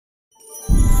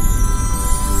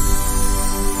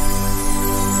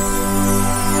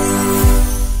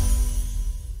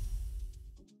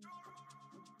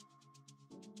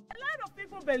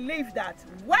believe that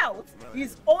wealth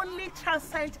is only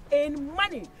transcend in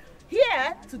money.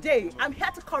 Here today, I'm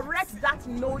here to correct that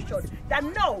notion that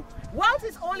no, wealth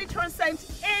is only transcend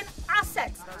in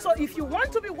assets. So if you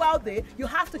want to be wealthy, you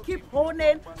have to keep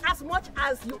owning as much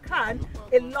as you can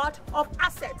a lot of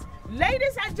assets.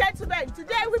 Ladies and gentlemen,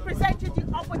 today we present you the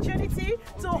opportunity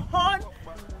to own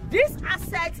these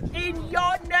assets in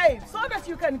your name so that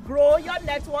you can grow your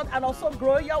net worth and also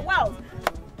grow your wealth.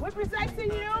 We present to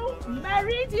you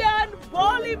Meridian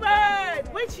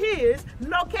Boulevard, which is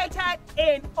located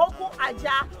in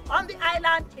Okun-Ajah on the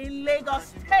island in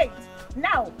Lagos State.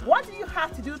 Now, what do you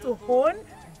have to do to own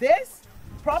this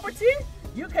property?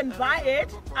 You can buy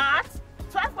it at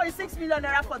 12.6 million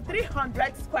naira for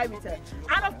 300 square meters,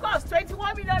 and of course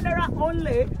 21 million naira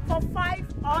only for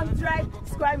 500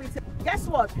 square meters. Guess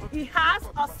what? It has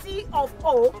a C of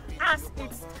O as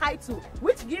its title,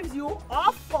 which gives you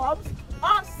all forms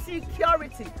of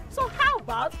security. So how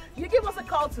about you give us a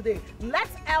call today?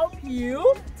 Let's help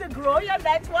you to grow your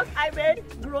net worth,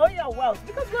 grow your wealth,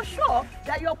 because we're sure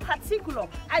that you're particular,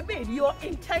 you're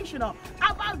intentional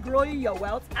about growing your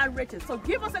wealth and riches. So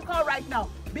give us a call right now,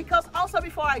 because also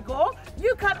before I go,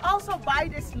 you can also buy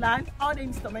this land on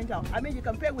instrumental. You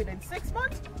can pay within 6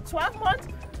 months, 12 months,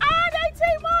 and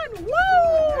 18 months.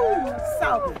 Woo!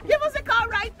 So give us a call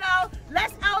right now.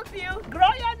 Let's help you grow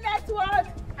your net worth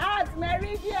at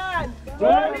Meridian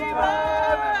Boulevard.